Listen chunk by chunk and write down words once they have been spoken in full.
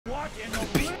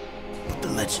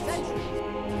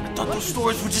extensions. I thought those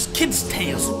stories were just kids'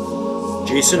 tales.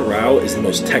 Jason Rao is the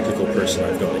most technical person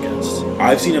I've gone against.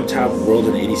 I've seen him tap world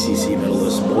and ADCC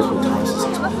medalists multiple times since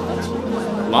he's been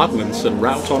playing. Lachlan said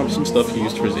Rao taught him some stuff he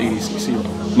used for his ADCC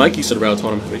run. Mikey said Rao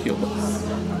taught him how to heal.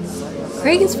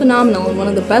 Craig is phenomenal and one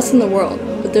of the best in the world,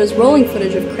 but there's rolling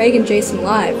footage of Craig and Jason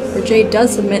live, where Jay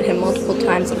does submit him multiple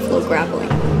times in flow grappling.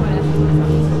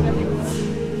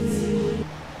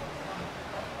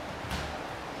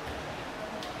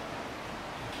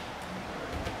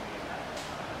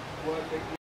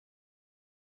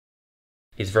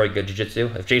 He's very good at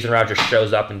jiu-jitsu. If Jason Rao just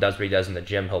shows up and does what he does in the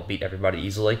gym, he'll beat everybody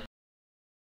easily.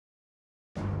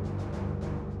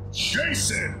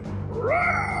 Jason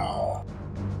Rao.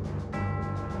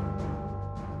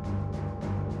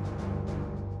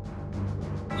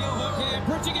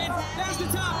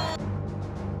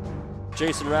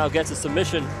 Jason Rao gets a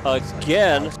submission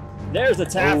again. There's the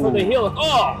tap from the heel.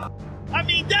 Oh! I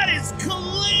mean, that is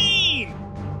clean!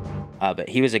 But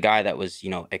he was a guy that was,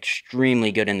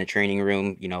 extremely good in the training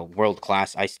room, world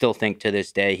class. I still think to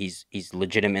this day he's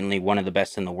legitimately one of the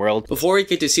best in the world. Before we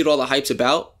get to see what all the hype's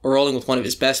about, we're rolling with one of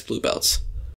his best blue belts.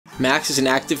 Max is an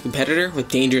active competitor with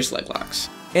dangerous leg locks.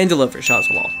 And delivers shots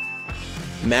wall.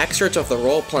 Max starts off the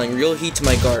roll applying real heat to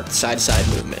my guard with side-to-side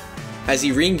movement. As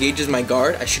he re-engages my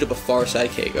guard, I shoot up a far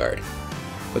side K guard.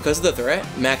 Because of the threat,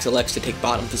 Max elects to take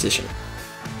bottom position.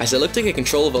 As I look to get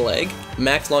control of a leg,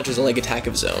 Max launches a leg attack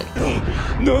of his own.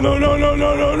 No.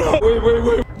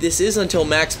 Wait. This is until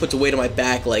Max puts a weight on my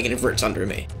back leg and inverts under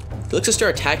me. He looks to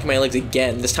start attacking my legs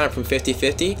again, this time from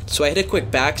 50-50, so I hit a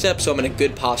quick back step so I'm in a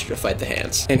good posture to fight the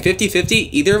hands. In 50-50,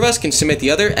 either of us can submit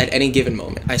the other at any given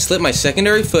moment. I slip my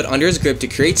secondary foot under his grip to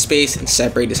create space and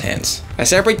separate his hands. I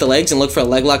separate the legs and look for a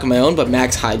leg lock of my own, but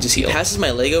Max hides his heel. He passes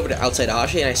my leg over to outside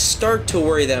Ashi, and I start to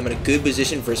worry that I'm in a good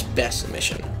position for his best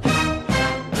submission.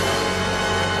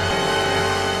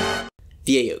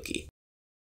 The Aoki.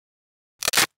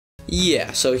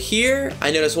 Yeah, so here,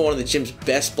 I noticed one of the gym's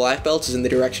best black belts is in the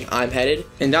direction I'm headed,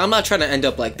 and I'm not trying to end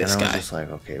up like this guy. I was just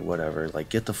like, okay, whatever, like,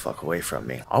 get the fuck away from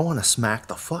me. I want to smack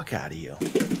the fuck out of you.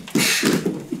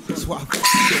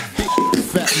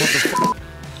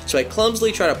 So I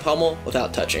clumsily try to pummel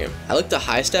without touching him. I look to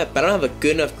high step, but I don't have a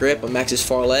good enough grip on Max's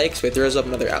far leg, so he throws up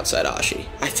another outside Ashi.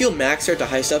 I feel Max start to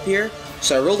high step here,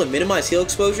 so I roll to minimize heel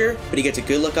exposure, but he gets a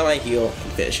good look on my heel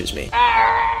and finishes me.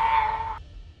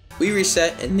 We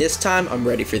reset, and this time I'm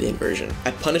ready for the inversion. I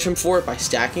punish him for it by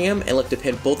stacking him and look to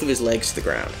pin both of his legs to the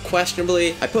ground.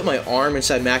 Questionably, I put my arm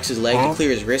inside Max's leg to clear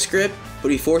his wrist grip,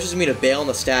 but he forces me to bail on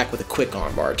the stack with a quick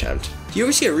armbar attempt. Do you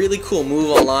ever see a really cool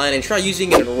move online and try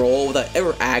using it in a roll without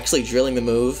ever actually drilling the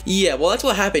move? Yeah, well that's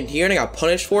what happened here, and I got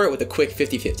punished for it with a quick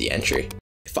 50-50 entry.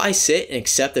 If I sit and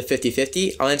accept the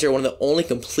 50-50, I'll enter one of the only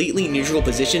completely neutral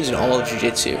positions in all of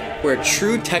jiu-jitsu, where a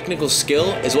true technical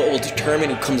skill is what will determine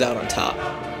who comes out on top.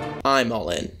 I'm all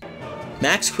in.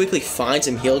 Max quickly finds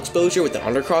some heel exposure with an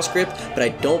undercross grip, but I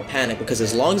don't panic because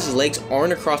as long as his legs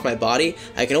aren't across my body,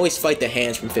 I can always fight the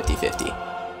hands from 50-50.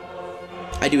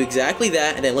 I do exactly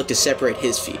that and then look to separate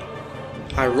his feet.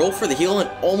 I roll for the heel and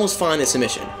almost find the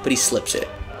submission, but he slips it.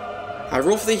 I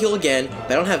roll for the heel again,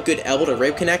 but I don't have good elbow to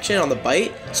rib connection on the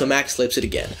bite, so Max slips it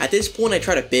again. At this point I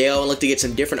try to bail and look to get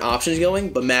some different options going,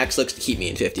 but Max looks to keep me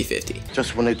in 50-50.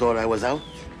 Just when they thought I was out,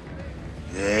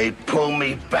 they pull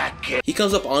me back in. He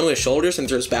comes up onto his shoulders and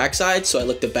throws backside, so I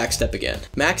look to backstep again.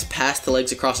 Max passed the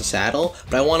legs across the saddle,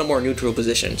 but I want a more neutral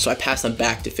position, so I pass them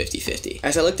back to 50-50.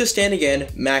 As I look to stand again,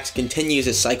 Max continues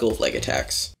his cycle of leg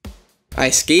attacks. I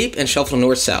escape and shuffle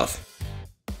north-south.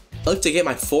 I look to get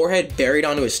my forehead buried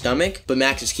onto his stomach, but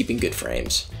Max is keeping good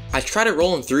frames. I try to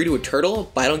roll him through to a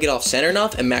turtle, but I don't get off center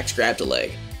enough, and Max grabs a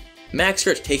leg. Max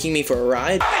starts taking me for a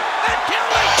ride,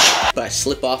 but I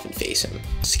slip off and face him.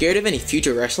 Scared of any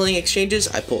future wrestling exchanges,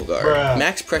 I pull guard.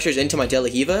 Max pressures into my De La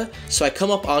Hiva, so I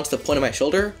come up onto the point of my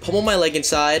shoulder, pummel my leg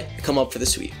inside, and come up for the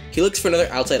sweep. He looks for another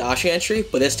outside Ashi entry,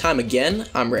 but this time again,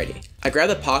 I'm ready. I grab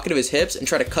the pocket of his hips and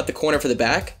try to cut the corner for the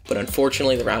back, but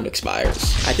unfortunately the round expires.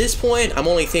 At this point, I'm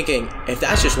only thinking, if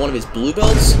that's just one of his blue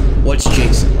belts, what's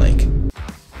Jason like?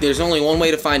 There's only one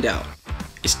way to find out.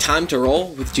 It's time to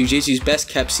roll with Jiu-Jitsu's best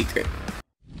kept secret.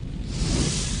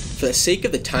 For the sake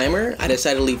of the timer, I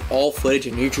decided to leave all footage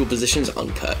in neutral positions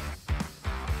uncut.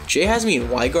 Jay has me in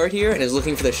Y guard here and is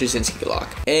looking for the Shizinski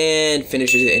lock, and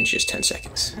finishes it in just 10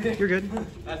 seconds. You're good.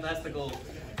 That's the goal.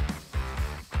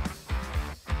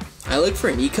 I look for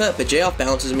a knee cut, but Jay off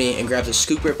balances me and grabs a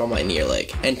scoop grip on my near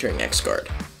leg, entering X guard.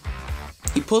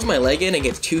 He pulls my leg in and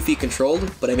gets 2 feet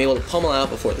controlled, but I'm able to pummel out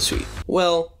before the sweep.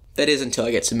 Well, that is until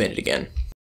I get submitted again.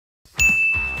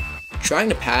 trying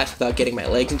to pass without getting my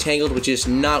legs entangled, which is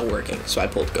not working, so I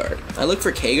pulled guard. I look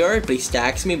for K-guard, but he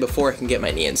stacks me before I can get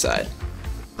my knee inside.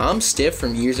 I'm stiff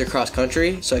from years of cross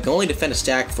country, so I can only defend a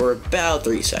stack for about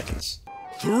 3 seconds.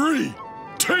 3!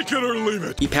 Take it or leave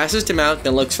it! He passes to mount,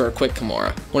 then looks for a quick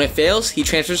Kimura. When it fails, he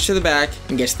transfers to the back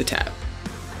and gets the tap.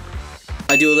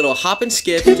 I do a little hop and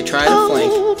skip to try to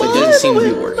flank, but it doesn't seem to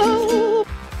be working.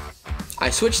 I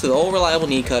switch to the old reliable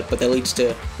knee cut, but that leads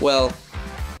to, well,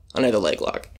 another leg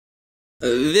lock.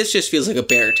 This just feels like a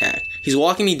bear attack. He's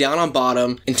walking me down on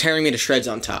bottom and tearing me to shreds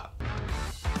on top.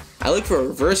 I look for a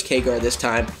reverse K-guard this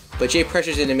time, but Jay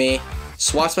pressures into me,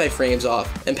 swats my frames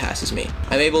off, and passes me.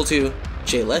 I'm able to,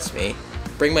 Jay lets me,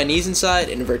 bring my knees inside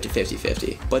and invert to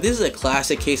 50-50. But this is a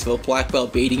classic case of a black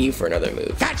belt baiting you for another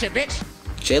move. Gotcha, bitch!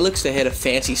 Jay looks to hit a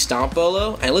fancy stomp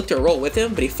bolo, and I look to roll with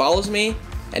him, but he follows me,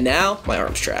 and now my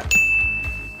arm's trapped.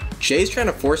 Jay's trying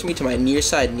to force me to my near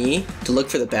side knee to look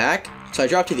for the back, so I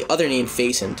drop to the other knee and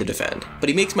face him to defend. But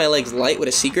he makes my legs light with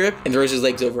a C-grip and throws his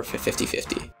legs over for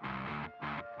 50-50.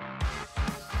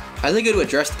 As I go to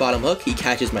address the bottom hook, he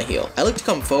catches my heel. I look to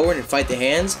come forward and fight the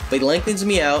hands, but he lengthens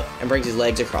me out and brings his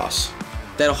legs across.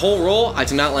 That whole roll, I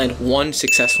did not land one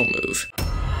successful move.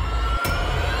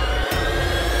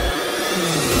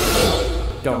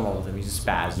 Don't roll with him, he's a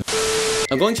spaz.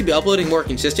 I'm going to be uploading more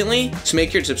consistently, so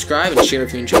make sure to subscribe and share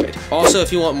if you enjoyed. Also,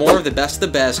 if you want more of the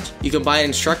best, you can buy an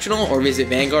instructional or visit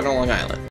Vanguard on Long Island.